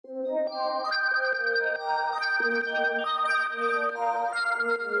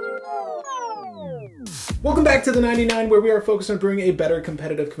Welcome back to the 99, where we are focused on brewing a better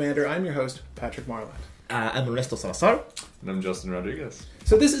competitive commander. I'm your host, Patrick Marland. I'm Ernesto Salazar. And I'm Justin Rodriguez.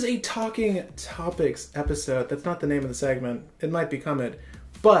 So this is a Talking Topics episode. That's not the name of the segment. It might become it.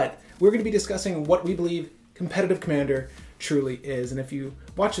 But we're going to be discussing what we believe competitive commander truly is. And if you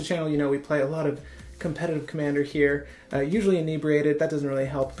watch the channel, you know we play a lot of competitive commander here, usually inebriated. That doesn't really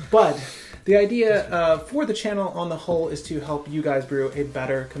help. But the idea for the channel on the whole is to help you guys brew a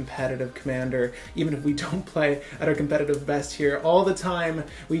better competitive commander, even if we don't play at our competitive best here all the time.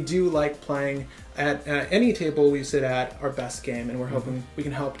 We do like playing at any table we sit at our best game, and we're hoping we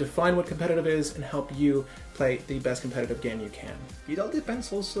can help define what competitive is and help you play the best competitive game you can. It all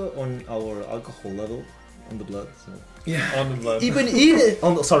depends also on our alcohol level on the blood. So. Yeah, on the blood. Even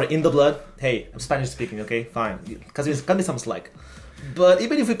in the blood. Hey, I'm Spanish speaking, okay? Fine, because it can be some slack. But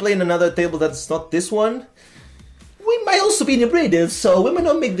even if we play in another table that's not this one, we might also be inebriated, so we might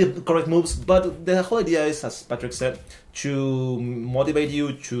not make the correct moves. But the whole idea is, as Patrick said, to motivate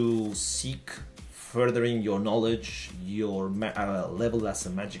you to seek furthering your knowledge, your level as a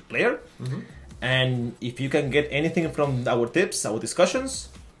Magic player. Mm-hmm. And if you can get anything from our tips, our discussions,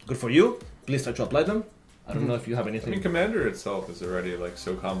 good for you. Please try to apply them. I don't know if you have anything. I mean, Commander itself is already like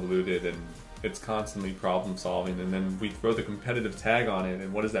so convoluted and it's constantly problem solving, and then we throw the competitive tag on it,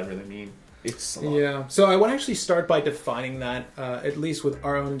 and what does that really mean? It's a lot. Yeah, so I want to actually start by defining that, at least with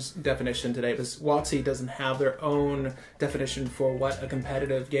our own definition today, because WotC doesn't have their own definition for what a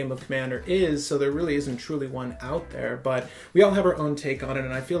competitive game of Commander is, so there really isn't truly one out there, but we all have our own take on it,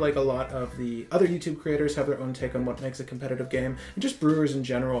 and I feel like a lot of the other YouTube creators have their own take on what makes a competitive game, and just brewers in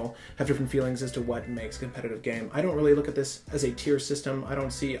general have different feelings as to what makes a competitive game. I don't really look at this as a tier system. I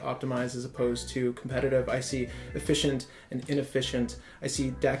don't see optimized as opposed to competitive. I see efficient and inefficient. I see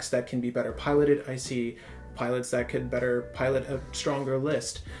decks that can be better piloted. I see pilots that could better pilot a stronger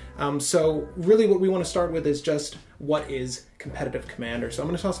list. So really what we want to start with is just what is competitive commander. So I'm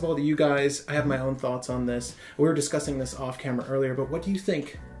going to toss the ball to you guys. I have my own thoughts on this. We were discussing this off camera earlier, but what do you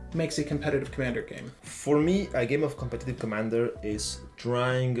think makes a competitive commander game? For me, a game of competitive commander is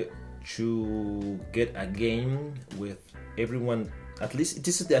trying to get a game with everyone, at least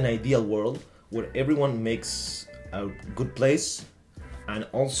this is an ideal world where everyone makes a good place, and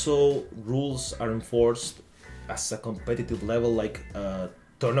also rules are enforced as a competitive level, like a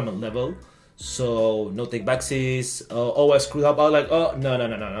tournament level. So no take backsies. Oh, I screwed up.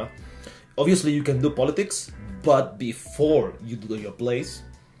 No. Obviously, you can do politics, but before you do your plays.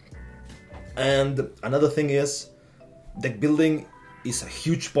 And another thing is, deck building is a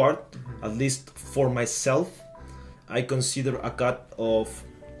huge part. At least for myself, I consider a cut of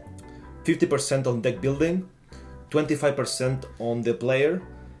 50% on deck building, 25% on the player,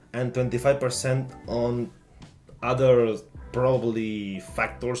 and 25% on other probably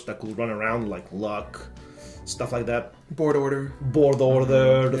factors that could run around, like luck, stuff like that. Board order.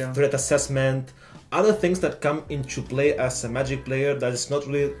 The threat assessment, other things that come into play as a Magic player that is not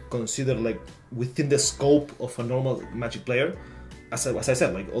really considered like within the scope of a normal Magic player. As I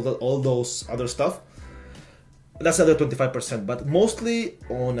said, like all those other stuff. That's the other 25%, but mostly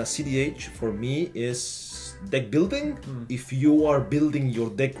on a cEDH for me is deck building. If you are building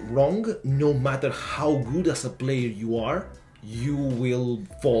your deck wrong, no matter how good as a player you are, you will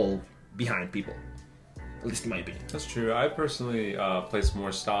fall behind people. At least in my opinion. That's true. I personally place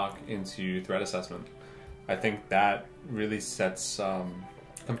more stock into threat assessment. I think that really sets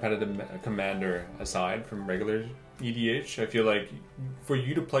competitive commander aside from regular EDH. I feel like for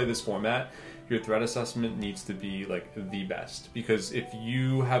you to play this format, your threat assessment needs to be like the best, because if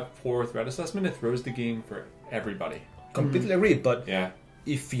you have poor threat assessment, it throws the game for everybody. Completely agree, but yeah,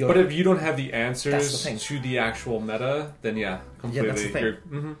 if you don't have the answers the to the actual meta, then completely. that's the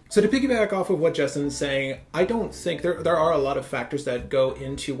thing. So to piggyback off of what Justin's saying, I don't think there are a lot of factors that go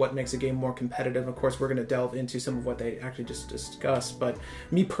into what makes a game more competitive. Of course, we're going to delve into some of what they actually just discussed, but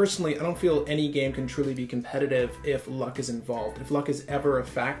me personally, I don't feel any game can truly be competitive if luck is involved. If luck is ever a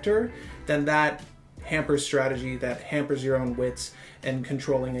factor, then that hampers strategy, that hampers your own wits and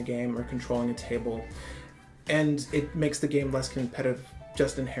controlling a game or controlling a table, and it makes the game less competitive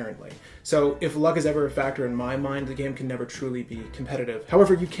just inherently. So if luck is ever a factor in my mind, the game can never truly be competitive.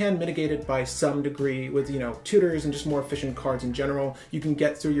 However, you can mitigate it by some degree with, tutors and just more efficient cards in general. You can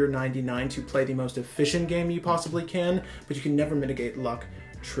get through your 99 to play the most efficient game you possibly can, but you can never mitigate luck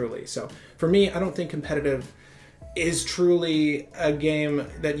truly. So for me, I don't think competitive is truly a game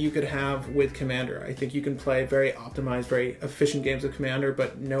that you could have with Commander. I think you can play very optimized, very efficient games of Commander,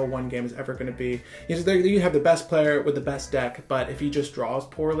 but no one game is ever going to be... You have the best player with the best deck, but if he just draws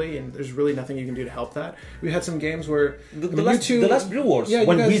poorly, and there's really nothing you can do to help that. We had some games where... The last Brew Wars,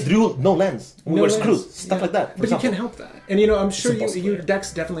 when we drew no lands, we were screwed, stuff like that. But you can't help that. And I'm sure your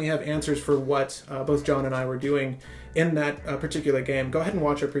decks definitely have answers for what both John and I were doing in that particular game. Go ahead and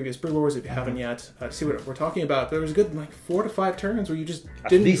watch our previous Brew Wars if you haven't yet. See what we're talking about. There was a good 4 to 5 turns where you just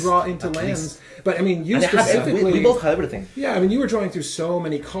didn't draw into lands. But you specifically, we both had everything. Yeah, you were drawing through so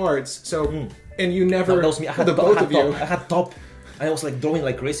many cards. So and you never. That was me. I had both of you. I had top. I was drawing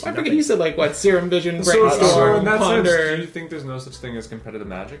like crazy. I forget you said Serum Vision, so Brainstorm, in that Ponder. sense, do you think there's no such thing as competitive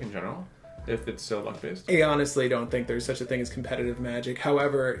Magic in general? If it's so luck-based? I honestly don't think there's such a thing as competitive Magic.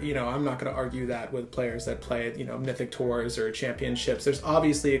 However, I'm not going to argue that with players that play, Mythic Tours or Championships. There's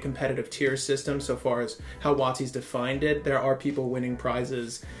obviously a competitive tier system so far as how WotC's defined it. There are people winning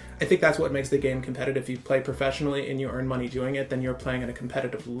prizes. I think that's what makes the game competitive. If you play professionally and you earn money doing it, then you're playing at a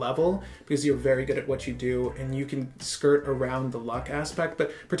competitive level because you're very good at what you do and you can skirt around the luck aspect.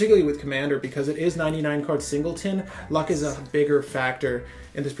 But particularly with Commander, because it is 99 card singleton, luck is a bigger factor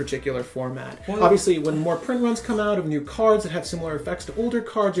in this particular format. Well, obviously, when more print runs come out of new cards that have similar effects to older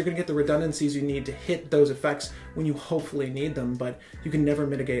cards, you're going to get the redundancies you need to hit those effects when you hopefully need them, but you can never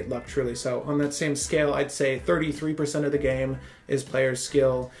mitigate luck truly. So on that same scale, I'd say 33% of the game is player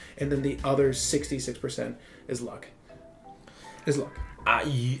skill, and then the other 66% is luck. I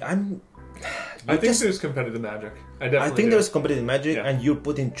think there's competitive Magic. I think there's competitive Magic, and you're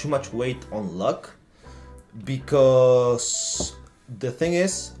putting too much weight on luck, because the thing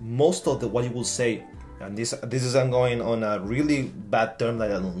is, most of what you will say, and this is I'm going on a really bad term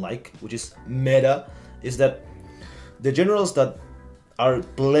that I don't like, which is meta, is that the generals that are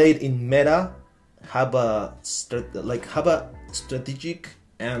played in meta have a strategic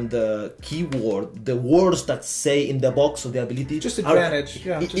and the keyword, the words that say in the box of the ability, just advantage.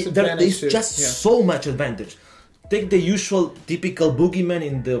 There's so much advantage. Take the usual typical boogeyman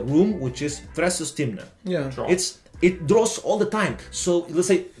in the room, which is Thrasus Timna. Yeah, it draws all the time. So let's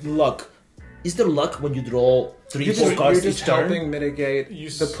say luck. Is there luck when you draw 3-4 cards You're each just turn? helping mitigate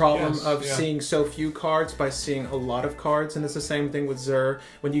the problem of seeing so few cards by seeing a lot of cards, and it's the same thing with Zur,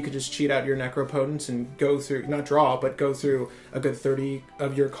 when you could just cheat out your necropotents and go through, not draw, but go through a good 30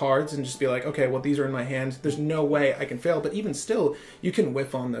 of your cards and just be like, okay, well, these are in my hand. There's no way I can fail, but even still, you can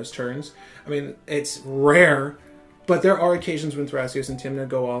whiff on those turns. It's rare, but there are occasions when Thrasios and Timna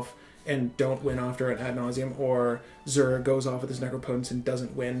go off and don't win after an ad nauseum, or Zur goes off with his necropotence and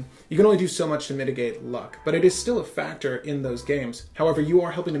doesn't win. You can only do so much to mitigate luck, but it is still a factor in those games. However, you are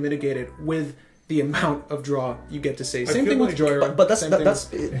helping to mitigate it with the amount of draw you get to see. Same thing with Joyride. But that's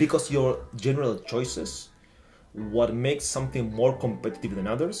because your general choices, what makes something more competitive than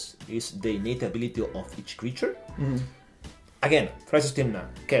others is the innate ability of each creature. Mm-hmm. Again, Thrasus Timna,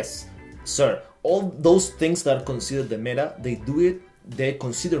 Kess, Zur, all those things that are considered the meta, they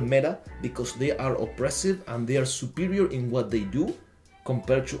consider meta because they are oppressive and they are superior in what they do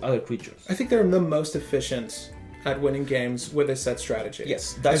compared to other creatures. I think they're the most efficient at winning games with a set strategy.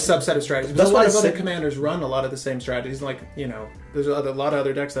 Yes, that's a subset of strategies. That's a lot of other commanders run a lot of the same strategies. There's a lot of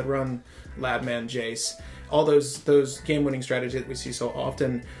other decks that run Labman, Jace, all those game-winning strategies that we see so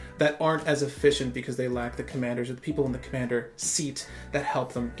often that aren't as efficient because they lack the commanders or the people in the commander seat that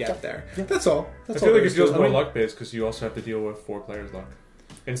help them get there. Yeah. That's all. I feel like it feels more luck-based because you also have to deal with 4 players' luck.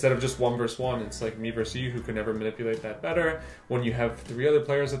 Instead of just 1 versus 1, it's like me versus you who can never manipulate that better. When you have 3 other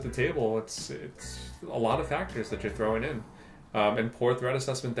players at the table, it's a lot of factors that you're throwing in. And poor threat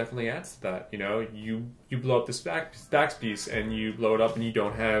assessment definitely adds to that. You blow up the stacks piece and you blow it up and you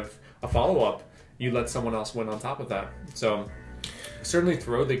don't have a follow-up. You let someone else win on top of that. So certainly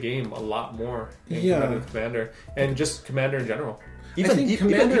throw the game a lot more in competitive Commander and just Commander in general. I think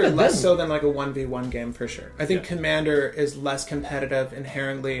Commander less so than like a 1v1 game for sure. I think Commander is less competitive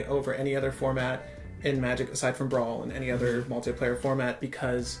inherently over any other format in Magic aside from Brawl and any other multiplayer format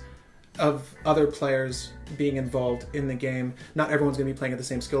because of other players being involved in the game. Not everyone's going to be playing at the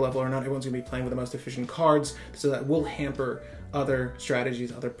same skill level, or not everyone's going to be playing with the most efficient cards, so that will hamper other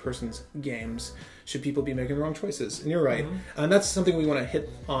strategies, other person's games, should people be making the wrong choices. And you're right. And that's something we want to hit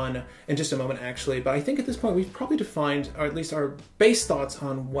on in just a moment, actually. But I think at this point we've probably defined, or at least our base thoughts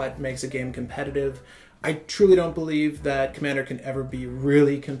on what makes a game competitive. I truly don't believe that Commander can ever be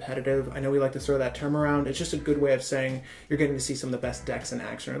really competitive. I know we like to throw that term around. It's just a good way of saying you're getting to see some of the best decks in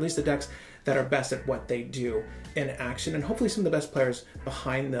action, or at least the decks that are best at what they do in action, and hopefully some of the best players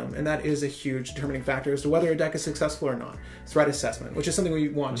behind them. And that is a huge determining factor as to whether a deck is successful or not. Threat assessment, which is something we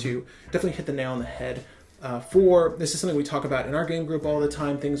want to definitely hit the nail on the head This is something we talk about in our game group all the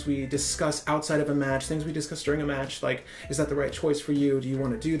time, things we discuss outside of a match, things we discuss during a match, like, is that the right choice for you? Do you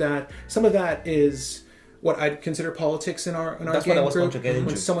want to do that? Some of that is what I'd consider politics in our That's game what I was group. going to get into.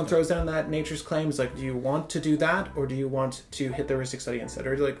 When someone throws down that nature's claim, it's like, do you want to do that, or do you want to hit the heuristic study instead?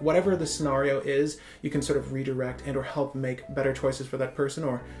 Or like, whatever the scenario is, you can sort of redirect and or help make better choices for that person,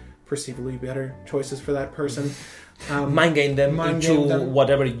 or perceivably better choices for that person. Mind game them into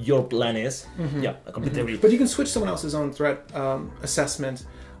whatever your plan is. Yeah, I completely agree. But you can switch someone else's own threat assessment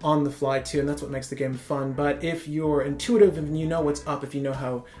on the fly too, and that's what makes the game fun. But if you're intuitive and you know what's up, if you know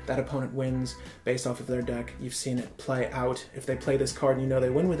how that opponent wins based off of their deck, you've seen it play out. If they play this card and you know they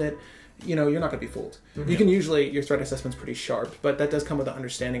win with it, you know, you're not going to be fooled. You can usually, your threat assessment's pretty sharp, but that does come with an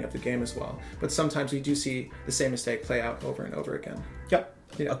understanding of the game as well. But sometimes we do see the same mistake play out over and over again. Yeah.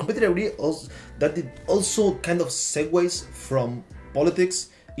 I completely agree. Also, that it also kind of segues from politics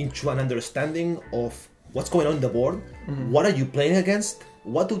into an understanding of what's going on the board. What are you playing against?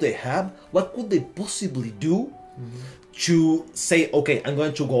 What do they have? What could they possibly do to say, okay, I'm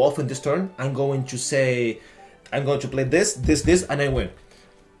going to go off in this turn. I'm going to say, I'm going to play this, and I win.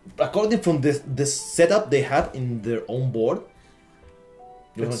 According from this setup they have in their own board.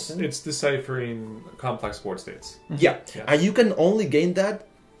 It's deciphering complex board states. Yeah, and you can only gain that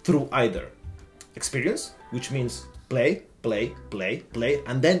through either experience, which means play,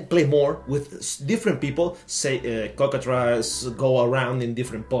 and then play more with different people. Say, cockatrice, go around in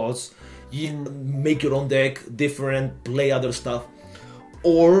different pods, make your own deck, different, play other stuff.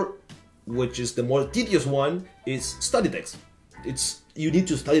 Or, which is the more tedious one, is study decks. You need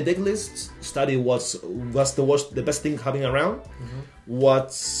to study deck lists, study what's the best thing having around,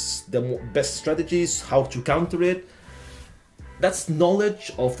 what's the best strategies, how to counter it. That's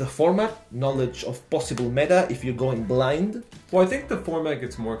knowledge of the format, knowledge of possible meta if you're going blind. Well, I think the format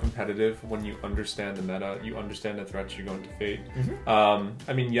gets more competitive when you understand the meta, you understand the threats you're going to face.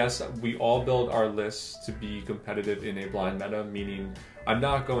 I mean, yes, we all build our lists to be competitive in a blind meta, meaning I'm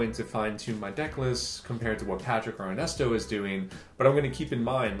not going to fine-tune my deck lists compared to what Patrick or Ernesto is doing, but I'm going to keep in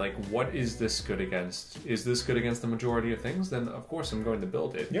mind, like, what is this good against? Is this good against the majority of things? Then, of course, I'm going to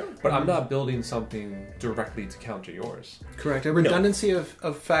build it. Yeah. But I'm not building something directly to counter yours. Correct. A redundancy of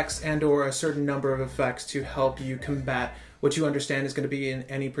effects and or a certain number of effects to help you combat what you understand is going to be in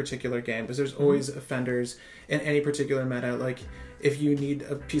any particular game, because there's always offenders in any particular meta. Like, if you need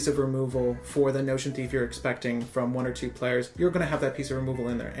a piece of removal for the Notion Thief you're expecting from one or two players, you're going to have that piece of removal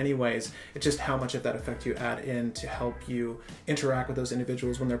in there anyways. It's just how much of that effect you add in to help you interact with those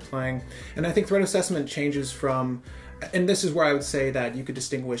individuals when they're playing. And I think threat assessment changes from, and this is where I would say that you could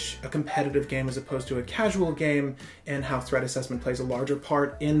distinguish a competitive game as opposed to a casual game, and how threat assessment plays a larger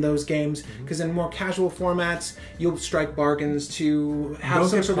part in those games. Because in more casual formats, you'll strike bargains to have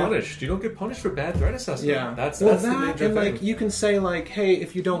some sort of punished. You don't get punished for bad threat assessment. Yeah, that's the major and thing. like you can say like, hey,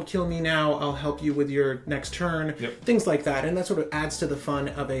 if you don't kill me now, I'll help you with your next turn. Things like that, and that sort of adds to the fun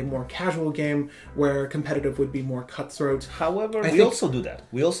of a more casual game where competitive would be more cutthroat. However, we also do that.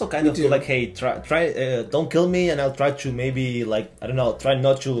 We also kind of do like, hey, try, don't kill me, and I'll try to maybe, like, I don't know, try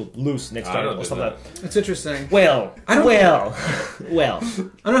not to lose next turn or something like that. It's interesting. Well. I don't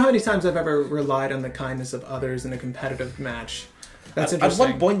know how many times I've ever relied on the kindness of others in a competitive match. That's interesting.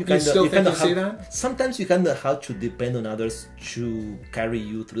 At one point, you see that? Sometimes you kind of have to depend on others to carry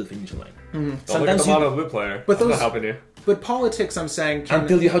you through the finish line. Don't look at the mono blue player. But I'm not helping you. But politics, I'm saying,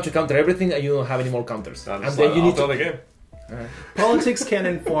 until you have to counter everything and you don't have any more counters, and then you need to play the game. Politics can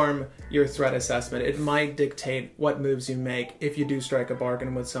inform your threat assessment. It might dictate what moves you make if you do strike a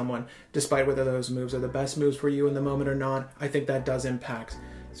bargain with someone, despite whether those moves are the best moves for you in the moment or not. I think that does impact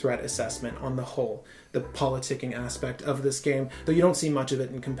threat assessment on the whole, the politicking aspect of this game, though you don't see much of it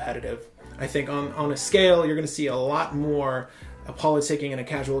in competitive. I think on a scale, you're going to see a lot more politicking in a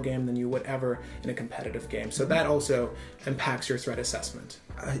casual game than you would ever in a competitive game. So that also impacts your threat assessment.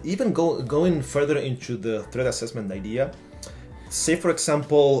 Even going further into the threat assessment idea, say for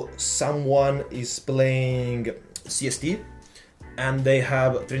example, someone is playing CST and they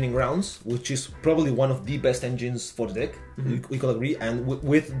have Training Grounds, which is probably one of the best engines for the deck. We could agree. And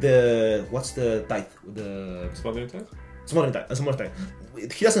with the, what's the type? The Smothering Tide? Smothering Tide.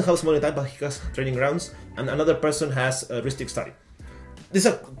 He doesn't have Smothering Tide, but he has Training Grounds, and another person has a Heuristic Study. These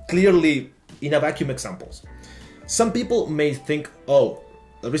are clearly in a vacuum examples. Some people may think, oh,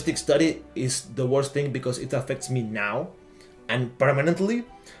 a Heuristic Study is the worst thing because it affects me now and permanently,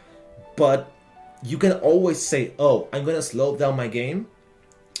 but you can always say, oh, I'm going to slow down my game,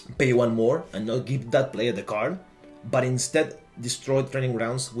 pay one more, and not give that player the card, but instead destroy Training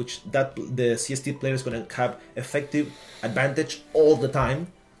Grounds, which the CST player is going to have effective advantage all the time.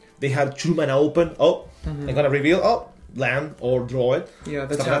 They have 2 mana open. Oh, I'm gonna reveal, land or draw it. Yeah,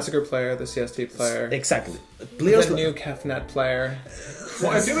 the Stuff like Tasigur player, the CST player, Exactly. the new Kefnet player.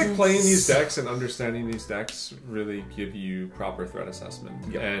 Well, I feel like playing these decks and understanding these decks really give you proper threat assessment.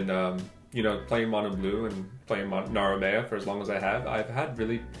 Yep. And, playing Mono Blue and playing Naromea for as long as I've had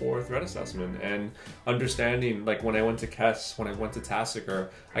really poor threat assessment. And understanding, like when I went to Kess, when I went to Tasigur,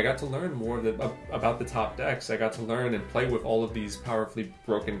 I got to learn more about the top decks. I got to learn and play with all of these powerfully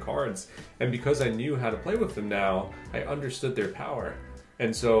broken cards. And because I knew how to play with them now, I understood their power.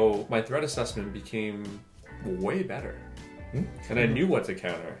 And so my threat assessment became way better. And I knew what to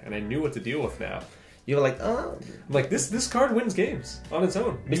counter, and I knew what to deal with now. You're like, Like this card wins games on its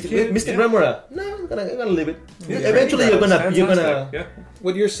own. Mr. Remora. No, I'm gonna leave it. Yeah, Eventually, you're gonna. Yeah.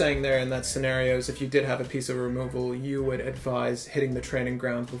 What you're saying there in that scenario is if you did have a piece of removal, you would advise hitting the training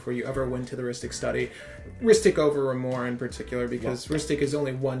grounds before you ever went to the Ristic study. Ristic over Remora in particular, because Ristic is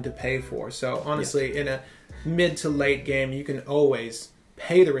only one to pay for. So honestly, in a mid to late game, you can always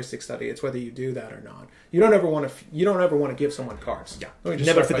pay the Ristic study. It's whether you do that or not. You don't ever want to give someone cards. Yeah, Let me just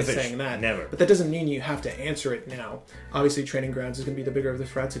never start by fit the fish. saying that. Never. But that doesn't mean you have to answer it now. Obviously, Training Grounds is going to be the bigger of the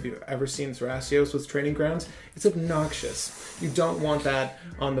threats. If you've ever seen Thrasios with Training Grounds, it's obnoxious. You don't want that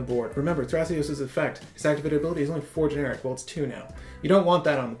on the board. Remember, Thrasios' effect, his activated ability is only 4 generic. Well, it's 2 now. You don't want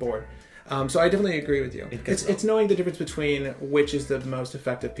that on the board. So I definitely agree with you. It's knowing the difference between which is the most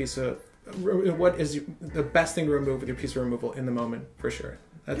effective piece of... What is the best thing to remove with your piece of removal in the moment, for sure.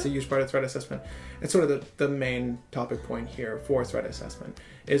 That's a huge part of threat assessment. It's sort of the main topic point here for threat assessment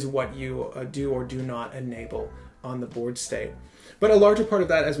is what you do or do not enable on the board state. But a larger part of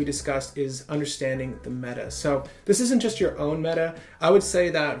that, as we discussed, is understanding the meta. So this isn't just your own meta. I would say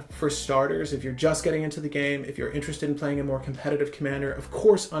that for starters, if you're just getting into the game, if you're interested in playing a more competitive commander, of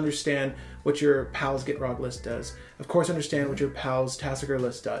course understand what your Pal's Gitrog list does. Of course understand what your Pal's Tasigur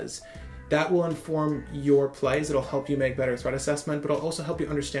list does. That will inform your plays. It'll help you make better threat assessment, but it'll also help you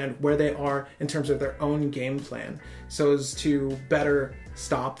understand where they are in terms of their own game plan, so as to better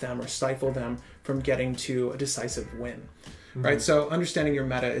stop them or stifle them from getting to a decisive win. Right? So understanding your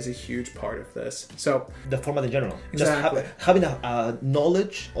meta is a huge part of this. So the format in general. Exactly. Just having a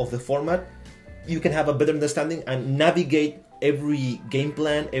knowledge of the format, you can have a better understanding and navigate every game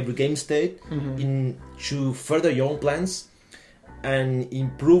plan, every game state to further your own plans and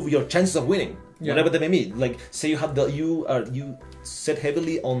improve your chances of winning, whatever they may be. Like, say you have you set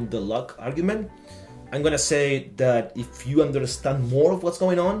heavily on the luck argument. I'm gonna say that if you understand more of what's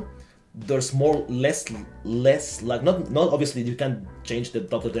going on, there's less luck. Not obviously you can change the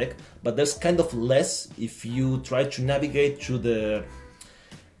top of the deck, but there's kind of less if you try to navigate through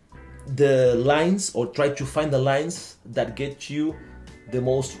the lines or try to find the lines that get you the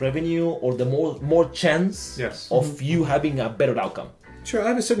most revenue or the more chance of you having a better outcome. Sure, I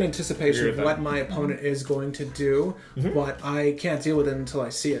have a certain anticipation of what my opponent is going to do, but I can't deal with it until I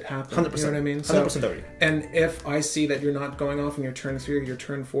see it happen. 100%. You know what I mean? 100% agree. And if I see that you're not going off in your turn 3 or your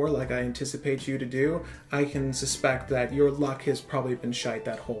turn 4 like I anticipate you to do, I can suspect that your luck has probably been shite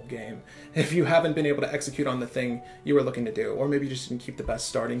that whole game. If you haven't been able to execute on the thing you were looking to do, or maybe you just didn't keep the best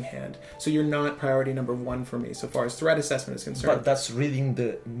starting hand. So you're not priority number 1 for me so far as threat assessment is concerned. But that's reading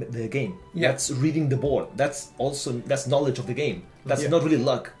the game. Yeah. That's reading the board. That's knowledge of the game. That's not really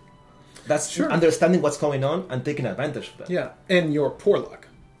luck. That's understanding what's going on and taking advantage of that. Yeah, and your poor luck.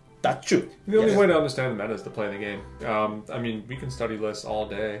 That's true. The only way to understand the meta is to play the game. I mean, we can study lists all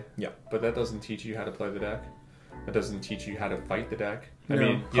day, but that doesn't teach you how to play the deck. That doesn't teach you how to fight the deck. How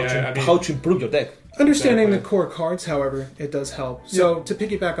to improve your deck. Understanding the core cards, however, it does help. So to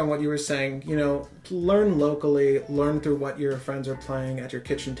piggyback on what you were saying, learn locally, learn through what your friends are playing at your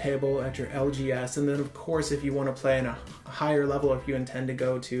kitchen table, at your LGS, and then of course if you want to play in a higher level, if you intend to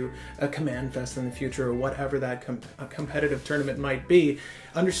go to a Command Fest in the future or whatever that competitive tournament might be,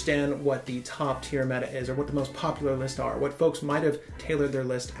 understand what the top tier meta is or what the most popular lists are, what folks might have tailored their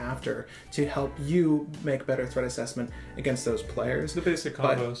list after to help you make better threat assessment against those players. The basic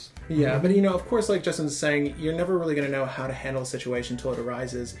combos. But of course, like Justin's saying, you're never really going to know how to handle a situation until it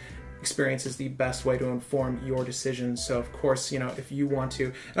arises. Experience is the best way to inform your decisions. So of course, if you want to,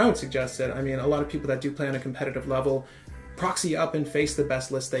 and I would suggest that, a lot of people that do play on a competitive level proxy up and face the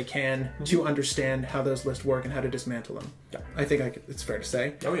best list they can to understand how those lists work and how to dismantle them. Yeah. I think it's fair to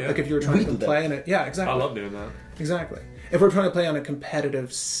say. Oh yeah. Like if you were trying to play in it, exactly. I love doing that. Exactly. If we're trying to play on a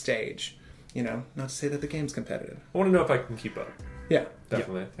competitive stage, not to say that the game's competitive. I want to know if I can keep up. Yeah.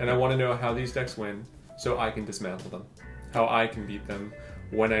 Definitely. And I want to know how these decks win so I can dismantle them. How I can beat them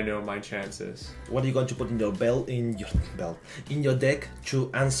when I know my chances. What are you going to put in your deck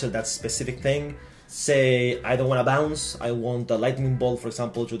to answer that specific thing? say I don't want to bounce, I want a lightning bolt, for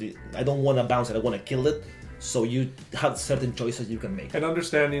example. I don't want to bounce it, I want to kill it. So you have certain choices you can make. And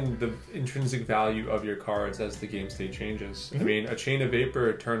understanding the intrinsic value of your cards as the game state changes. I mean, a Chain of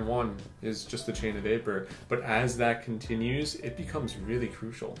Vapor turn 1 is just a Chain of Vapor, but as that continues, it becomes really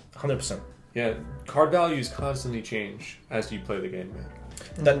crucial. 100%. Yeah, card values constantly change as you play the game.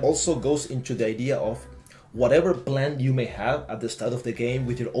 That also goes into the idea of whatever plan you may have at the start of the game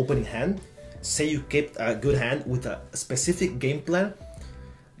with your opening hand. Say you kept a good hand with a specific game plan,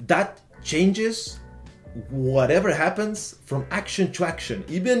 that changes whatever happens from action to action.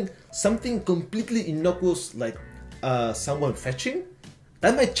 Even something completely innocuous like someone fetching,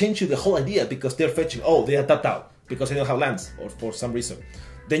 that might change you the whole idea because they're fetching. Oh, they are tapped out because they don't have lands or for some reason.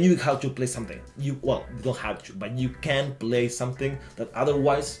 Then you have to play something. You don't have to, but you can play something that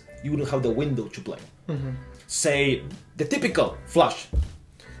otherwise you wouldn't have the window to play. Say the typical flush.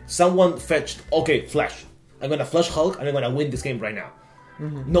 Someone fetched, okay, flash. I'm gonna flush Hulk and I'm gonna win this game right now.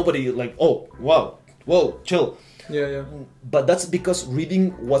 Nobody like, oh, wow. Whoa, chill. Yeah. But that's because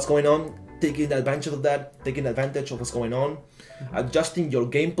reading what's going on, taking advantage of that, taking advantage of what's going on, adjusting your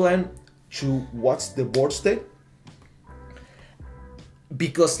game plan to what's the board state.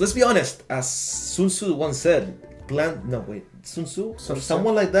 Because let's be honest, as Sun Tzu once said, Sun Tzu? Or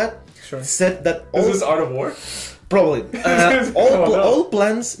someone like that said that Is this Art of War? Probably. All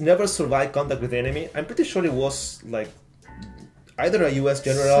plans never survive contact with the enemy. I'm pretty sure it was like either a US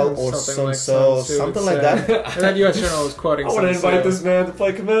general or something like that. And that US general was quoting. I want to invite this man to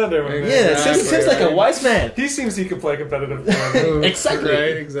play Commander. Yeah, it seems like a wise man. He seems he can play competitive. Exactly.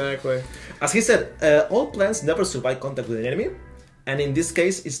 Right, exactly. As he said, all plans never survive contact with an enemy, and in this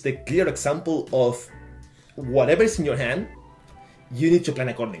case, it's the clear example of whatever is in your hand, you need to plan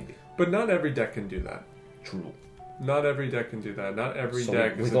accordingly. But not every deck can do that. True. Not every deck can do that. Not every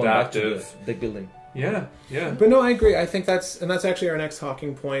deck is adaptive. Back to deck building. Yeah. But no, I agree. I think that's actually our next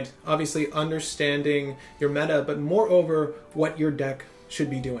talking point. Obviously, understanding your meta, but moreover, what your deck should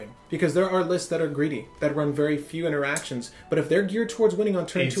be doing. Because there are lists that are greedy, that run very few interactions. But if they're geared towards winning on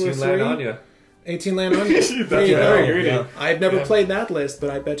turn 2 or 3... 18 land on you. Very greedy. Yeah. I've never played that list,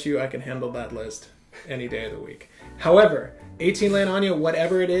 but I bet you I can handle that list any day of the week. However, 18 land on you,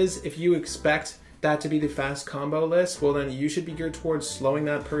 whatever it is, if you expect that to be the fast combo list, well then you should be geared towards slowing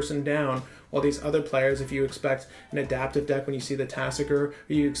that person down. While these other players, if you expect an adaptive deck when you see the Tassiger, or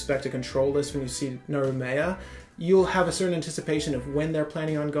you expect a control list when you see Narumea, you'll have a certain anticipation of when they're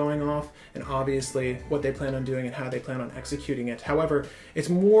planning on going off, and obviously what they plan on doing and how they plan on executing it. However, it's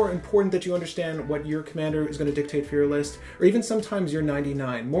more important that you understand what your commander is going to dictate for your list, or even sometimes your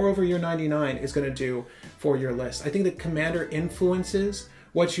 99. Moreover, your 99 is going to do for your list. I think that commander influences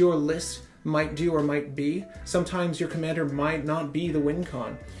what your list might do or might be. Sometimes your commander might not be the win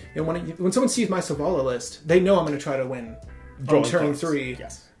con. And when someone sees my Savala list, they know I'm going to try to win on turn 3,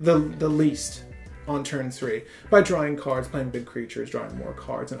 the least on turn 3, by drawing cards, playing big creatures, drawing more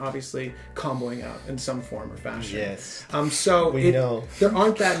cards, and obviously comboing out in some form or fashion. Yes. So we know. There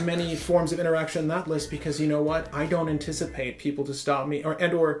aren't that many forms of interaction in that list because you know what? I don't anticipate people to stop me,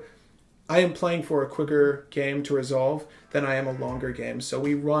 or I am playing for a quicker game to resolve than I am a longer game. So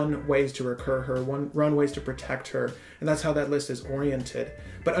we run ways to recur her, run ways to protect her, and that's how that list is oriented.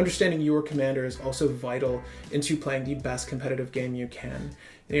 But understanding your commander is also vital into playing the best competitive game you can.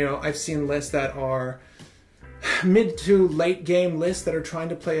 You know, I've seen lists that are mid to late game lists that are trying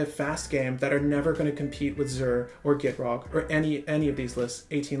to play a fast game that are never going to compete with Zur or Gitrog or any of these lists,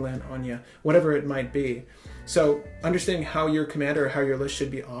 18 land Anya, whatever it might be. So understanding how your commander or how your list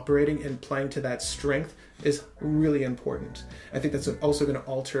should be operating and playing to that strength is really important. I think that's also going to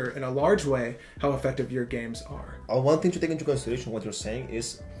alter in a large way how effective your games are. One thing to take into consideration what you're saying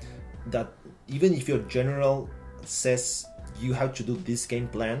is that even if your general says you have to do this game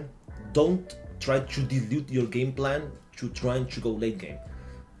plan, don't try to dilute your game plan to trying to go late game.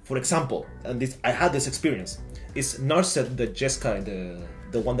 For example, and this I had this experience, is Narset the Jeskai,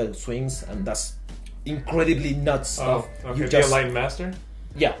 the one that swings and that's incredibly nuts stuff. Okay. You The Enlightened Master?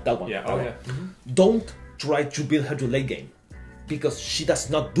 Yeah, that one. Yeah, Mm-hmm. Don't try to build her to late game, because she does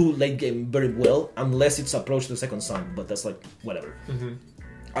not do late game very well unless it's approach the second sun, but that's like whatever. Mm-hmm.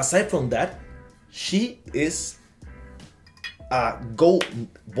 Aside from that, she is go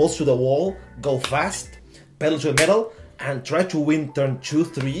balls to the wall, go fast, pedal to the metal, and try to win turn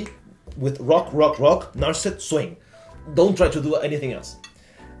 2-3 with rock, Narset, swing. Don't try to do anything else.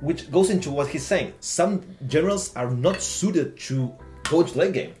 Which goes into what he's saying. Some generals are not suited to go to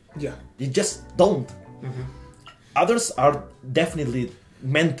late game. Yeah. They just don't. Mm-hmm. Others are definitely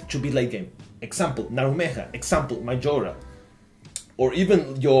meant to be late game. Example, Narumeha. Example, Majora. or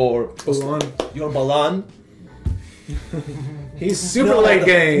even your Balan. He's super late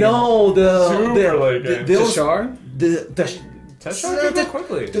game. No, Super late game. Tashar? Tashar can go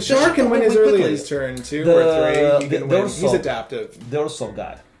quickly. Tashar can win as early as turn 2 or 3. He can win. He's adaptive. The Orzhov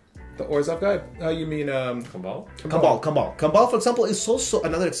guy. The Orzhov guy? You mean Kambal? Kambal, for example, is also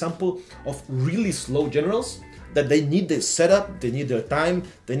another example of really slow generals that they need the setup, they need their time,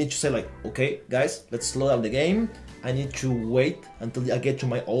 they need to say like, okay, guys, let's slow down the game. I need to wait until I get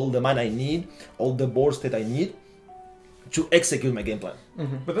to all the mana I need, all the board state I need to execute my game plan.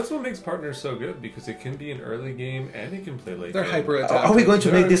 Mm-hmm. But that's what makes partners so good, because it can be an early game and it can play late. They're game. hyper adaptive. Are we going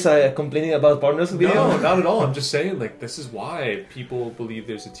to make this complaining about partners video? No, not at all. I'm just saying, like, this is why people believe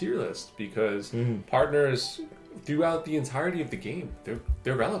there's a tier list, because partners throughout the entirety of the game,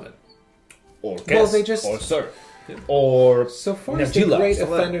 they're relevant. Or they just or Sir. Or so far as the great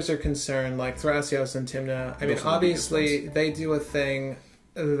offenders are concerned, like Thrasios and Tymna, I mean, obviously they do a thing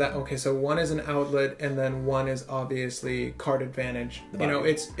that, okay, so one is an outlet and then one is obviously card advantage. You know,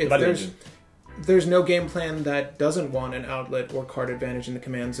 there's no game plan that doesn't want an outlet or card advantage in the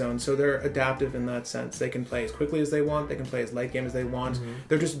command zone, so they're adaptive in that sense. They can play as quickly as they want, they can play as late game as they want.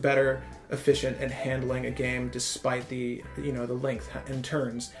 They're just better efficient at handling a game despite the length and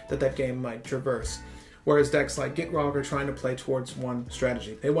turns that game might traverse. Whereas decks like Gitrog are trying to play towards one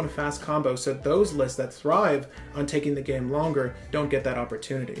strategy. They want a fast combo, so those lists that thrive on taking the game longer don't get that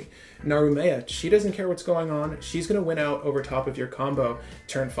opportunity. Narumea, she doesn't care what's going on. She's going to win out over top of your combo.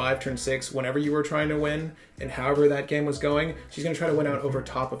 Turn 5, turn 6, whenever you were trying to win, and however that game was going, she's going to try to win out over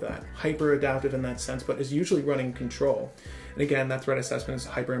top of that. Hyper adaptive in that sense, but is usually running control. And again, that threat assessment is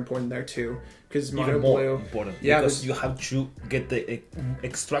hyper important there too, because mono even more blue, important. Because you have to get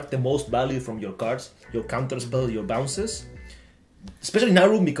extract the most value from your cards, your counter spell, your bounces. Especially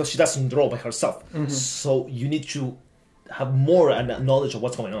Naru, because she doesn't draw by herself, so you need to have more knowledge of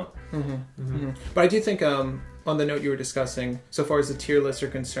what's going on. But I do think on the note you were discussing, so far as the tier lists are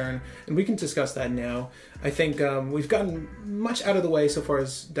concerned, and we can discuss that now, I think we've gotten much out of the way so far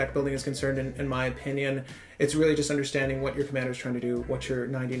as deck building is concerned, in my opinion. It's really just understanding what your commander is trying to do, what your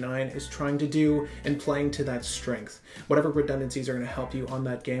 99 is trying to do, and playing to that strength. Whatever redundancies are going to help you on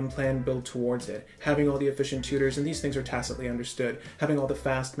that game plan, build towards it. Having all the efficient tutors, and these things are tacitly understood. Having all the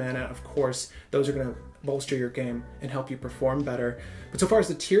fast mana, of course, those are going to bolster your game and help you perform better. But so far as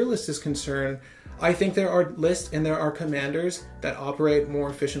the tier list is concerned, I think there are lists and there are commanders that operate more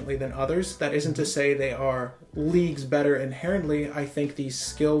efficiently than others. That isn't to say they are leagues better inherently. I think the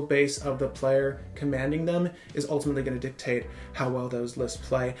skill base of the player commanding them is ultimately going to dictate how well those lists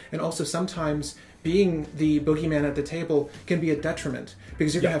play. And also sometimes being the boogeyman at the table can be a detriment,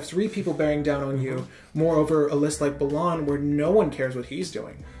 because you're going to have 3 people bearing down on you. Moreover, a list like Balan, where no one cares what he's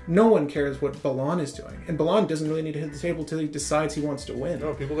doing. No one cares what Balan is doing. And Balan doesn't really need to hit the table until he decides he wants to win.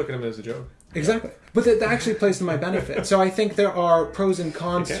 No, people look at him as a joke. Exactly. But that actually plays to my benefit. So I think there are pros and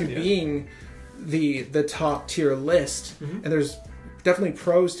cons to being the top tier list. And there's definitely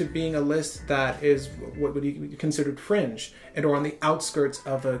pros to being a list that is what would be considered fringe and or on the outskirts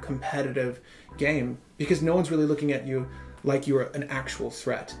of a competitive game, because no one's really looking at you like you're an actual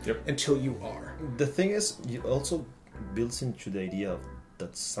threat until you are. The thing is, it also builds into the idea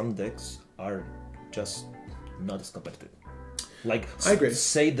that some decks are just not as competitive. Like, I agree.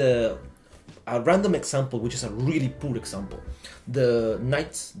 Say a random example, which is a really poor example. The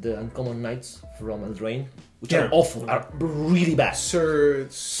Knights, the uncommon Knights from Eldraine, which are awful, are really bad. Sir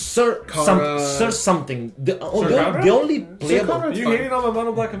something. The only playable. Are you hating on my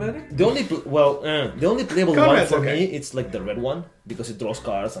mono black commander? The only playable one for me, it's like the red one, because it draws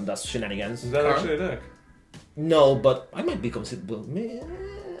cards and does shenanigans. Is that actually a deck? No, but I might be considered.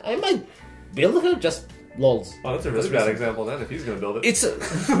 I might build her just. Lols. Oh, that's a really bad example then, if he's going to build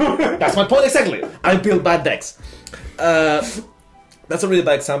it. That's my point exactly. I build bad decks. That's a really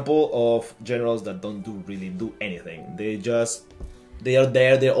bad example of generals that don't really do anything. They are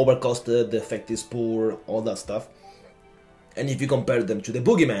there, they're overcosted, the effect is poor, all that stuff. And if you compare them to the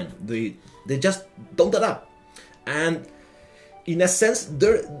boogeyman, they just don't adapt. And in a sense,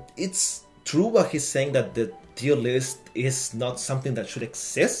 it's true what he's saying, that the tier list is not something that should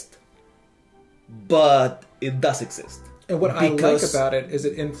exist. But it does exist. And what I like about it is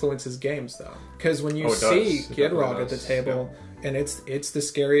it influences games, though. Because when you see Gitrog at the table, and it's the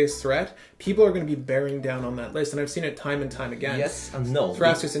scariest threat, people are going to be bearing down on that list. And I've seen it time and time again. Yes and no.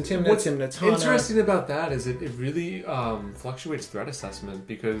 Thrasios and Tymna, Tymna, Tana. Interesting about that is it really fluctuates threat assessment,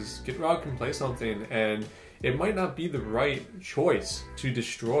 because Gitrog can play something and it might not be the right choice to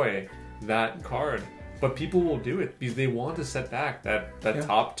destroy that card. but people will do it because they want to set back that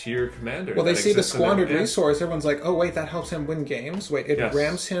top tier commander. Well, they see the squandered resource. resource. Everyone's like, oh, wait, that helps him win games. Wait, it Yes.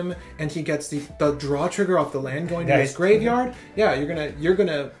 rams him, and he gets the draw trigger off the land going to his graveyard. Yeah, you're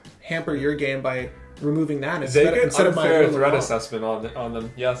gonna hamper your game by removing that They get instead of my unfair will threat alone. assessment on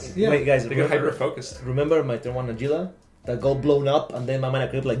them. Yes. Yeah. Wait, guys, They get hyper focused. remember my turn 1 Agila that got blown up and then my mana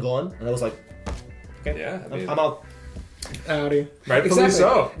creep like gone, and I was like, okay, Yeah, I mean- I'm out. Howdy. Rightfully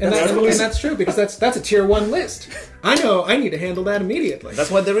so. And that's true, because that's a tier 1 list. I know I need to handle that immediately. That's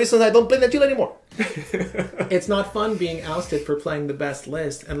one of the reasons I don't play Agila anymore. It's not fun being ousted for playing the best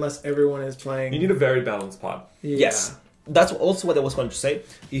list unless everyone is playing. You need a very balanced pod. Yeah. Yes, that's also what I was going to say.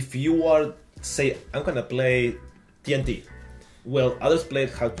 If you are, say, I'm gonna play TNT, well, others played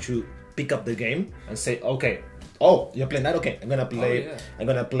how to pick up the game and say, okay, oh, you're playing that, okay, I'm gonna play, yeah. I'm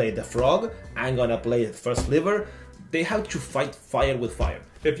gonna play the frog, I'm gonna play the first liver. They have to fight fire with fire.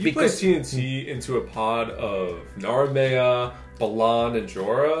 If you Because- play TNT into a pod of Naramea, Balan, and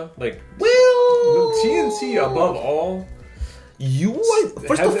Jorah, like Well, TNT above all, you are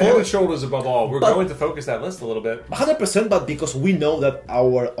first of head all and shoulders above all. We're But- going to focus that list a little bit. 100%, but because we know that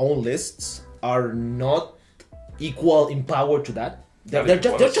our own lists are not equal in power to that. Not They're even just,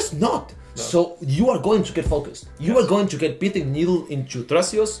 close. they're just not. So you are going to get focused. You are going to get beating needle into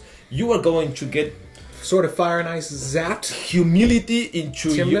Thrasios. You are going to get Sort of fire and ice zapped. humility into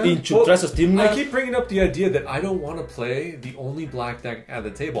Timna? into Well, Thrasios Timna. I keep bringing up the idea that I don't want to play the only black deck at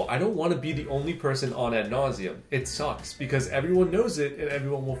the table. I don't want to be the only person on ad nauseum. It sucks because everyone knows it and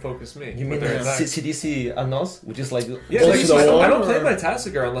everyone will focus me. You mean with their the attacks. CDC Anos, which is like Yeah, balls like, to the wall? I don't play my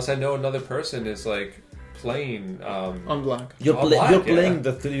Tassiger unless I know another person is like playing. On black. You're, All black, you're yeah. playing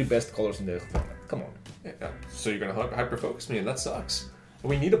the 3 best colors in the format. Come on. Yeah, so you're gonna hyper focus me, and that sucks.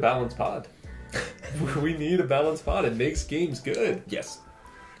 We need a balanced pod. We need a balanced pod. It makes games good. Yes.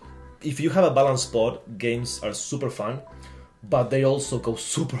 If you have a balanced spot, games are super fun, but they also go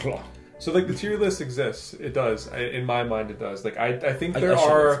super long. So like the tier list exists. It does. In my mind, it does. Like I think I there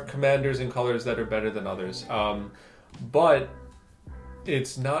should are listen. commanders and colors that are better than others. But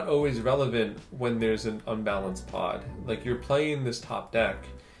it's not always relevant when there's an unbalanced pod. Like you're playing this top deck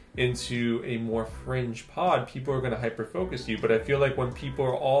into a more fringe pod, people are going to hyper focus you. But I feel like when people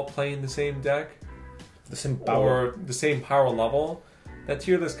are all playing the same deck The same power. or the same power level, that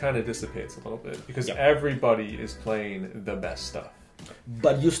tier list kind of dissipates a little bit because Yeah. everybody is playing the best stuff.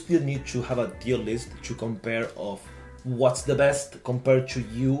 But you still need to have a tier list to compare of what's the best compared to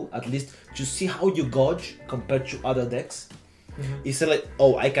you, at least to see how you gauge compared to other decks. It's like,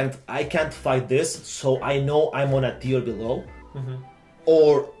 oh, I can't fight this, so I know I'm on a tier below.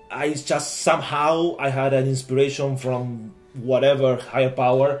 Or I just somehow I had an inspiration from whatever higher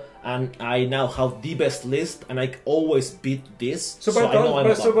power, and I now have the best list, and I always beat this. So, I know I'm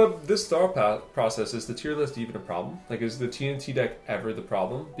above. but this thought process, is the tier list even a problem? Like, is the TNT deck ever the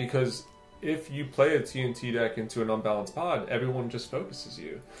problem? Because if you play a TNT deck into an unbalanced pod, everyone just focuses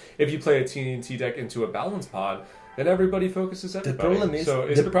you. If you play a TNT deck into a balanced pod, then everybody focuses everybody. The problem is so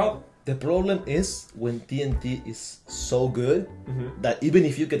is it a problem? The problem is when TNT is so good that even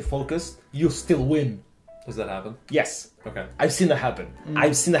if you get focused, you still win. Does that happen? Yes, Okay. I've seen that happen.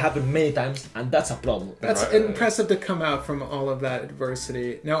 I've seen that happen many times, and that's a problem. That's Right. impressive to come out from all of that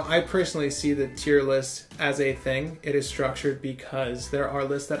adversity. Now, I personally see the tier list as a thing. It is structured because there are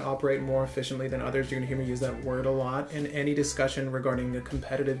lists that operate more efficiently than others. You're going to hear me use that word a lot in any discussion regarding a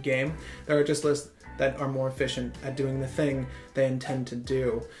competitive game. There are just lists that are more efficient at doing the thing they intend to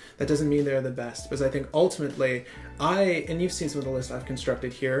do. That doesn't mean they're the best, because I think ultimately, and you've seen some of the lists I've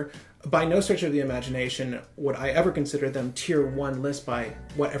constructed here, by no stretch of the imagination would I ever consider them tier 1 lists by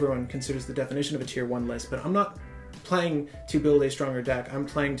what everyone considers the definition of a tier 1 list, but I'm not playing to build a stronger deck. I'm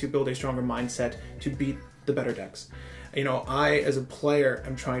playing to build a stronger mindset to beat the better decks. You know, I, as a player,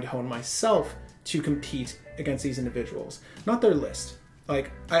 am trying to hone myself to compete against these individuals, not their list. Like,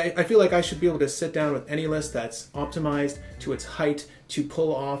 I feel like I should be able to sit down with any list that's optimized to its height to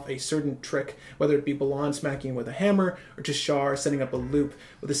pull off a certain trick, whether it be Balan smacking with a hammer or Tashar setting up a loop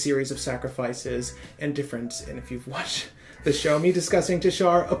with a series of sacrifices and different, and if you've watched the show, me discussing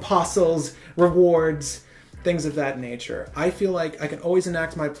Tashar, apostles, rewards, things of that nature. I feel like I can always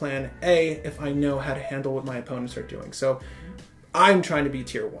enact my plan, A, if I know how to handle what my opponents are doing. So I'm trying to be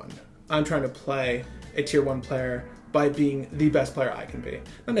tier 1. I'm trying to play a tier 1 player by being the best player I can be.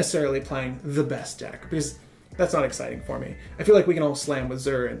 Not necessarily playing the best deck, because that's not exciting for me. I feel like we can all slam with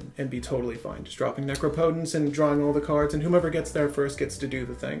Zur and be totally fine, just dropping Necropotence and drawing all the cards, and whomever gets there first gets to do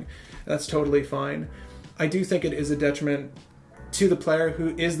the thing. That's totally fine. I do think it is a detriment to the player who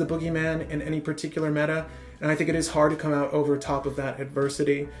is the boogeyman in any particular meta, and I think it is hard to come out over top of that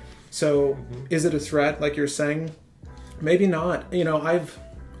adversity. So is it a threat, like you're saying? Maybe not. You know,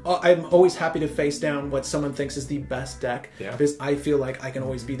 I'm always happy to face down what someone thinks is the best deck, because I feel like I can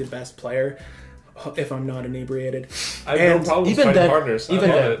always be the best player if I'm not inebriated. I have no problems finding partners.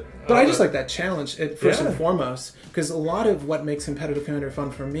 But I just like that challenge, first and foremost, because a lot of what makes competitive Commander fun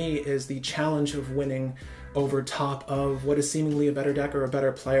for me is the challenge of winning over top of what is seemingly a better deck or a better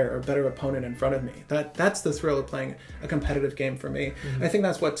player or a better opponent in front of me. That's the thrill of playing a competitive game for me. I think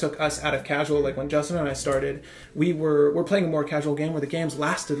that's what took us out of casual. Like when Justin and I started, we're playing a more casual game where the games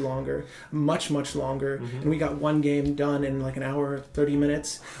lasted longer, much longer, and we got one game done in like an hour, 30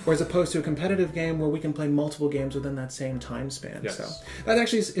 minutes, whereas opposed to a competitive game where we can play multiple games within that same time span. Yes. So that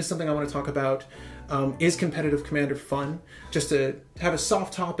actually is something I want to talk about. Is competitive Commander fun? Just to have a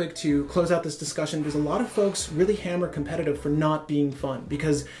soft topic to close out this discussion, because a lot of folks really hammer competitive for not being fun,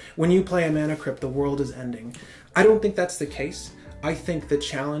 because when you play a Mana Crypt, the world is ending. I don't think that's the case. I think the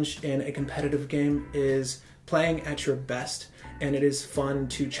challenge in a competitive game is playing at your best, and it is fun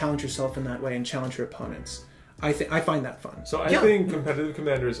to challenge yourself in that way and challenge your opponents. I find that fun. So I think competitive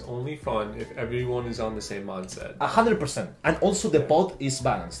Commander is only fun if everyone is on the same mindset. 100%. And also the pot is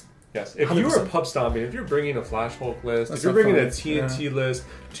balanced. Yes, if 100%. You're a pub stomping, if you're bringing a Flash Hulk list, if you're bringing a TNT list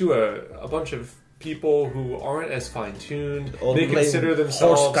to a bunch of people who aren't as fine-tuned, they consider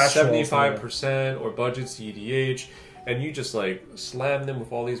themselves 75% or budget cEDH, and you just like slam them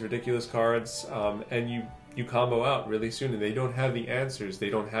with all these ridiculous cards, and you combo out really soon, and they don't have the answers, they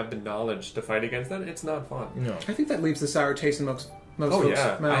don't have the knowledge to fight against that, it's not fun. No. I think that leaves the sour taste in most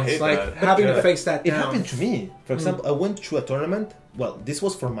folks' mouths. I hate like that. having to face that down. It happened to me. For example, I went to a tournament. Well, this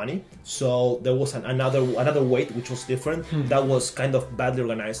was for money, so there was another weight which was different. That was kind of badly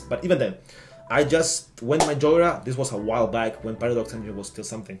organized. But even then, I just went my Jora. This was a while back when Paradox Engine was still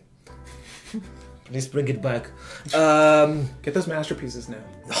something. Please bring it back. Get those masterpieces now.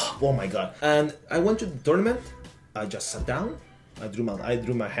 Oh my god! And I went to the tournament. I just sat down. I drew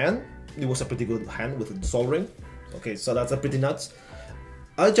my hand. It was a pretty good hand with a Soul Ring. Okay, so that's a pretty nuts.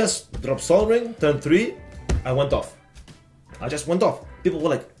 I just dropped Soul Ring, turn 3, I went off. I just went off. People were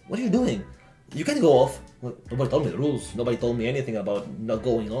like, what are you doing? You can't go off. Well, nobody told me the rules. Nobody told me anything about not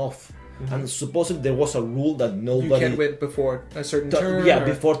going off. And supposedly there was a rule that nobody... You can't wait before a certain turn? Yeah,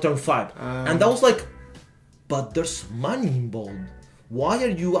 before turn 5. And that was like, but there's money involved. Why are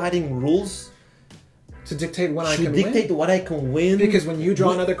you adding rules... To dictate when I can win? To dictate what I can win. Because when you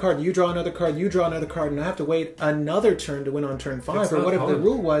draw another card, you draw another card, you draw another card, and I have to wait another turn to win on turn 5, or whatever the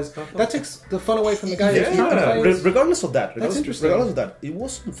rule was, that takes the fun away from the guy who's trying to play. Regardless of that, That's interesting. Regardless of that, it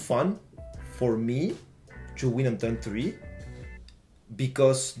wasn't fun for me to win on turn 3,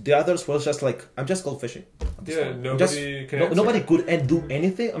 because the others was just like, I'm just cold fishing. Nobody could do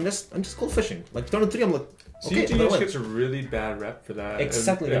anything. I'm just cold fishing. Like turn 3, I'm like, okay. cEDH gets a really bad rep for that.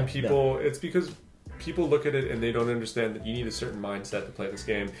 Exactly. And people, it's because people look at it and they don't understand that you need a certain mindset to play this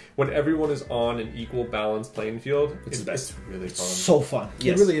game. When everyone is on an equal, balanced playing field, it's really fun. So fun.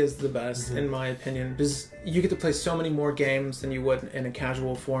 Yes. It really is the best, in my opinion, because you get to play so many more games than you would in a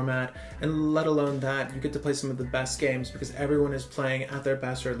casual format, and let alone that, you get to play some of the best games because everyone is playing at their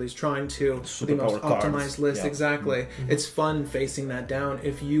best, or at least trying to, with the most optimized list. Yeah. Exactly. It's fun facing that down.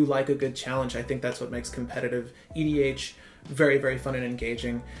 If you like a good challenge, I think that's what makes competitive EDH very, very fun and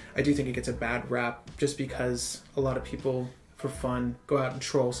engaging. I do think it gets a bad rap just because a lot of people, for fun, go out and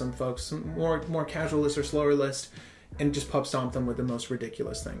troll some folks, some more casual list or slower list, and just pub stomp them with the most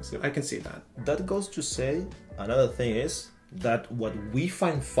ridiculous things. I can see that. That goes to say, another thing is that what we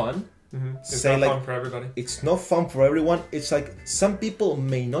find fun, it's not fun for everybody. It's not fun for everyone. It's like some people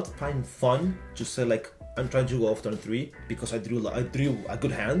may not find fun to say like, I'm trying to go off turn 3 because I drew a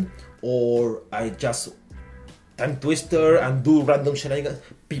good hand, or I just time twister and do random shenanigans.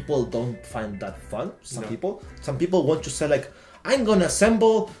 People don't find that fun. Some people want to say like, I'm gonna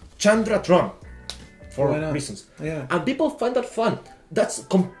assemble Chandratron for reasons. Yeah. And people find that fun. That's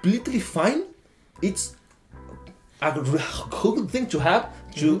completely fine. It's a good thing to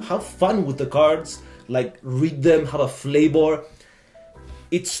have fun with the cards, like read them, have a flavor.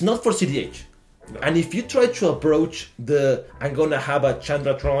 It's not for cEDH. No. And if you try to approach I'm gonna have a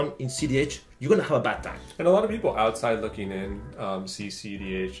Chandratron in cEDH, you're gonna have a bad time. And a lot of people outside looking in see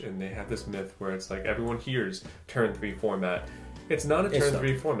cEDH, and they have this myth where it's like everyone hears turn 3 format. It's not a turn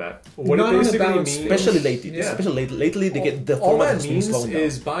 3 format. What it basically means, especially lately, they get the format. All that means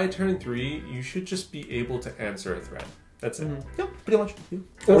is by turn 3, you should just be able to answer a threat. That's it. Yeah, pretty much. Yeah.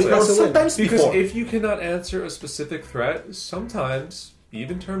 Or sometimes because if you cannot answer a specific threat, sometimes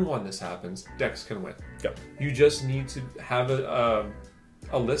even turn 1 this happens. Decks can win. Yeah. You just need to have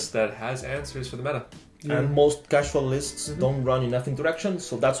a list that has answers for the meta. and most casual lists don't run enough interaction,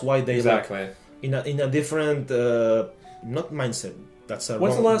 so that's why they Exactly. in a different not mindset. That's a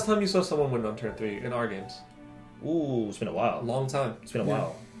When's the wrong- last time you saw someone win on turn 3 in our games? Ooh, it's been a A while. long time. It's been a Yeah.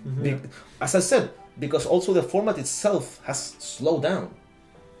 while. Mhm. As I said, because also the format itself has slowed down.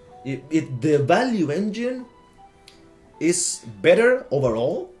 The value engine is better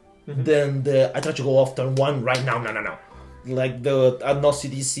overall than the I try to go off turn 1 right now. No. Like the no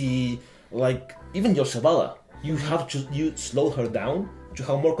CDC, like even your Shabala, you slow her down to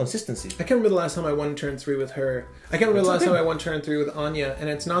have more consistency. I can't remember the last time I won turn 3 with her. I can't remember the last time I won turn 3 with Anya, and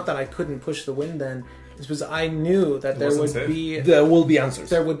it's not that I couldn't push the win then. It's because I knew that there wasn't would safe. be There will be answers.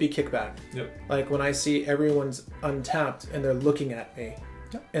 there would be kickback. Yep. Like when I see everyone's untapped and they're looking at me,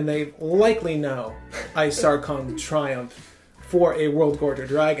 and they likely know I Sarkon Triumph for a World Gorger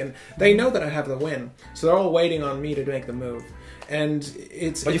Dragon. They know that I have the win, so they're all waiting on me to make the move. And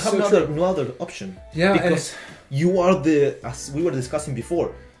it's But you it's have so no other option. Yeah, and because you are as we were discussing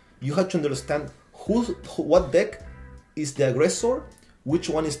before, you have to understand what deck is the aggressor, which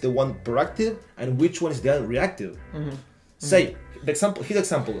one is the one proactive, and which one is the reactive. Say, the example.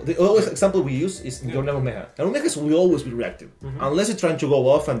 The always example we use is your Narumeha. Narumehas will always be reactive, unless it's trying to go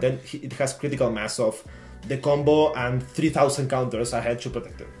off and then it has critical mass of the combo and 3,000 counters ahead to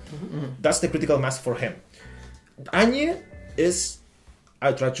protect it. That's the critical mass for him. Anya is,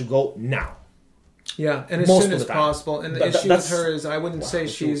 I try to go now. Yeah, and as Most soon of as the time. possible. And the issue with That's- her is I wouldn't say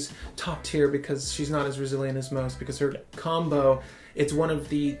that's she's top tier because she's not as resilient as most, because her combo, it's one of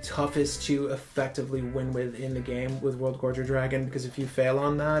the toughest to effectively win with in the game with World Gorger Dragon, because if you fail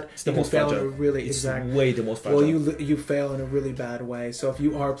on that, It's the you can most fail in a fragile. really It's exact way the most fragile. well, you fail in a really bad way. So if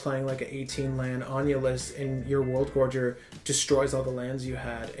you are playing like an 18 land Anya list and your World Gorger destroys all the lands you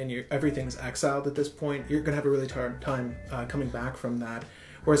had and everything's exiled at this point, you're going to have a really hard time coming back from that.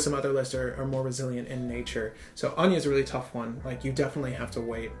 Whereas some other lists are more resilient in nature. So Anya's a really tough one. Like, you definitely have to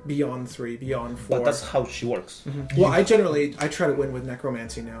wait beyond 3, beyond 4. But that's how she works. Well, I try to win with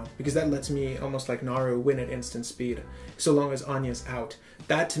Necromancy now, because that lets me, almost like Naru, win at instant speed, so long as Anya's out.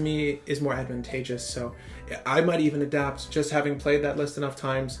 That, to me, is more advantageous. So I might even adapt, just having played that list enough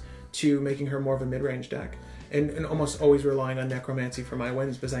times, to making her more of a mid-range deck. And almost always relying on Necromancy for my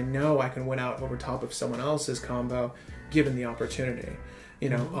wins, because I know I can win out over top of someone else's combo, given the opportunity. You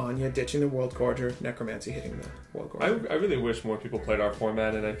know, Anya ditching the World Gorger, Necromancy hitting the World Gorger. I really wish more people played our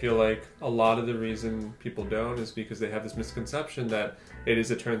format, and I feel like a lot of the reason people don't is because they have this misconception that it is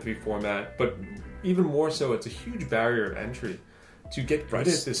a turn 3 format, but even more so, it's a huge barrier of entry to get good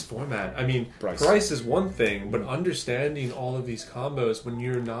at this format. I mean, price is one thing, but understanding all of these combos when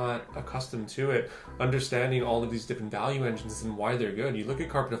you're not accustomed to it, understanding all of these different value engines and why they're good. You look at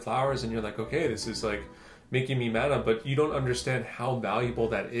Carpet of Flowers and you're like, okay, this is like making me mana, but you don't understand how valuable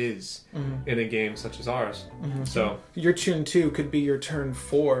that is in a game such as ours. So your turn 2 could be your turn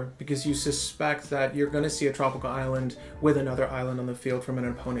 4, because you suspect that you're going to see a tropical island with another island on the field from an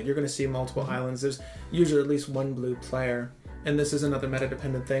opponent. You're going to see multiple islands. There's usually at least one blue player, and this is another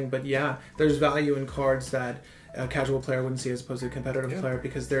meta-dependent thing, but yeah, there's value in cards that a casual player wouldn't see as opposed to a competitive player,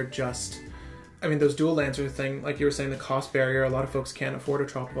 because they're just... I mean, those dual lancer thing, like you were saying, the cost barrier, a lot of folks can't afford a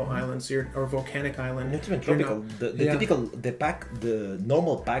tropical island, so or volcanic island. Not even tropical. The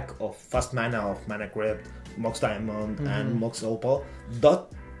normal pack of fast mana, of Mana Crypt, Mox Diamond, and Mox Opal, that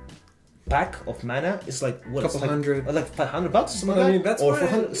pack of mana is like what? Couple hundred. Like $500, something I like mean, that? that's Or why-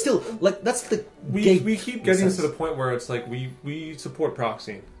 400. Still, like, that's the we keep getting to the point where it's like we support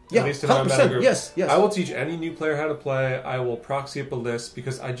proxying. Yeah, At least in our 100%, meta group. yes. I will teach any new player how to play. I will proxy up a list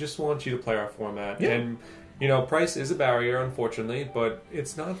because I just want you to play our format. Yeah. And, you know, price is a barrier, unfortunately, but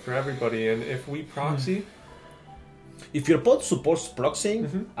it's not for everybody. And if we proxy... If your pod supports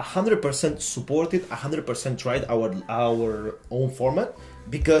proxying, 100% support it, 100% try our own format,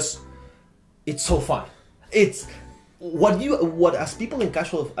 because it's so fun. It's what as people in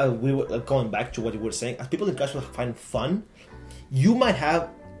casual, we were going back to what you were saying, as people in casual find fun, you might have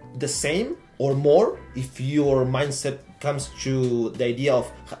the same or more if your mindset comes to the idea of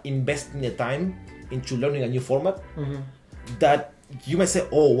investing the time into learning a new format. That you might say,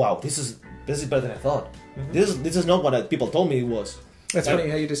 "Oh wow, this is better than I thought. This is not what people told me it was." It's funny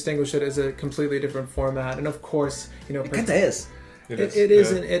how you distinguish it as a completely different format, and of course, you know, It kind of is. it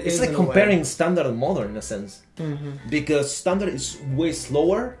is. It's like comparing standard and modern in a sense, because standard is way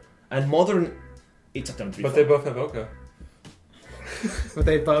slower and modern it's a turn 3. But they both have Oka. But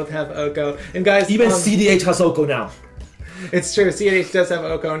they both have Oko. And guys, even CDH has Oko now. It's true. CEDH does have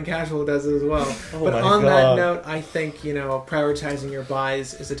Oko and Casual does as well. But on that note, I think, prioritizing your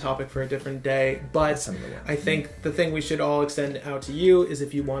buys is a topic for a different day. But I think the thing we should all extend out to you is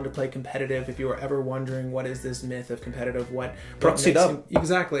if you want to play competitive, if you are ever wondering what is this myth of competitive, what proxy it up.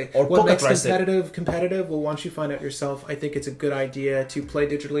 Exactly. Or what makes competitive competitive? Well, once you find out yourself, I think it's a good idea to play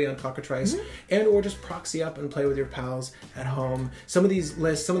digitally on Cockatrice and or just proxy up and play with your pals at home. Some of the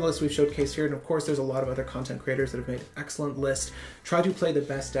lists we've showcased here, and of course there's a lot of other content creators that have made excellent lists. Try to play the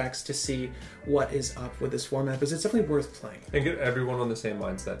best decks to see what is up with this format, because it's definitely worth playing. And get everyone on the same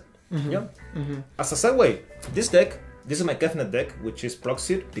mindset. As a segue, this is my Kefnet deck, which is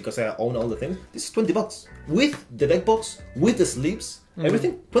proxied because I own all the things. This is $20 with the deck box, with the sleeves,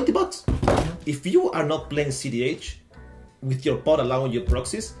 everything. $20. If you are not playing cEDH with your pod allowing you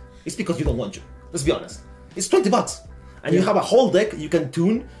proxies, it's because you don't want to. Let's be honest. It's $20, and you have a whole deck you can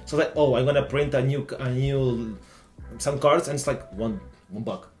tune. So like, I'm gonna print a new some cards, and it's like $1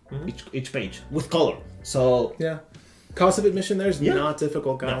 each page with color. So yeah. Cost of admission there is not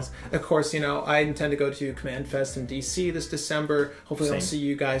difficult, guys. No. Of course, I intend to go to Command Fest in DC this December. Hopefully I'll see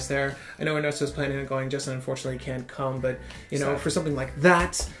you guys there. I know Ernesto's planning on going. Justin unfortunately can't come, but for something like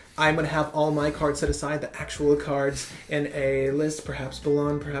that, I'm going to have all my cards set aside, the actual cards, in a list, perhaps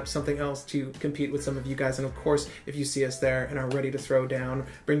Ballon, perhaps something else, to compete with some of you guys. And of course, if you see us there and are ready to throw down,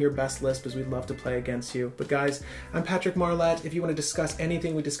 bring your best list, because we'd love to play against you. But guys, I'm Patrick Marlette. If you want to discuss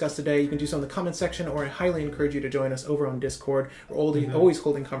anything we discussed today, you can do so in the comment section, or I highly encourage you to join us over on Discord. We're always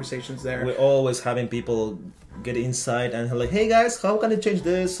holding conversations there. We're always having people get insight and like, hey guys, how can I change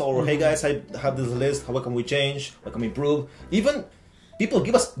this? Or hey guys, I have this list, how can we change? How can we improve? Even people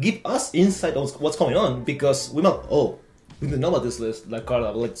give us insight on what's going on, because we might, we didn't know about this list, like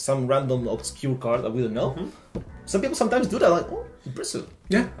card, like some random obscure card that we don't know. Some people sometimes do that, like, impressive.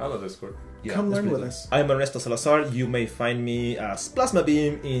 Yeah. I love Discord. Yeah, come learn with us. I'm Ernesto Salazar. You may find me as Plasma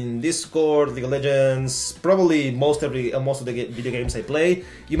Beam in Discord, League of Legends, probably most of the video games I play.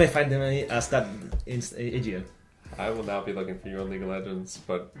 You may find me as that in AGM. I will now be looking for you on League of Legends,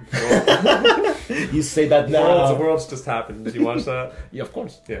 but you say that now. Worlds just happened. Did you watch that? Yeah, of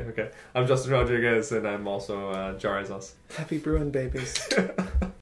course. Yeah, okay. I'm Justin Rodriguez, and I'm also Jarizos. Happy brewing, babies.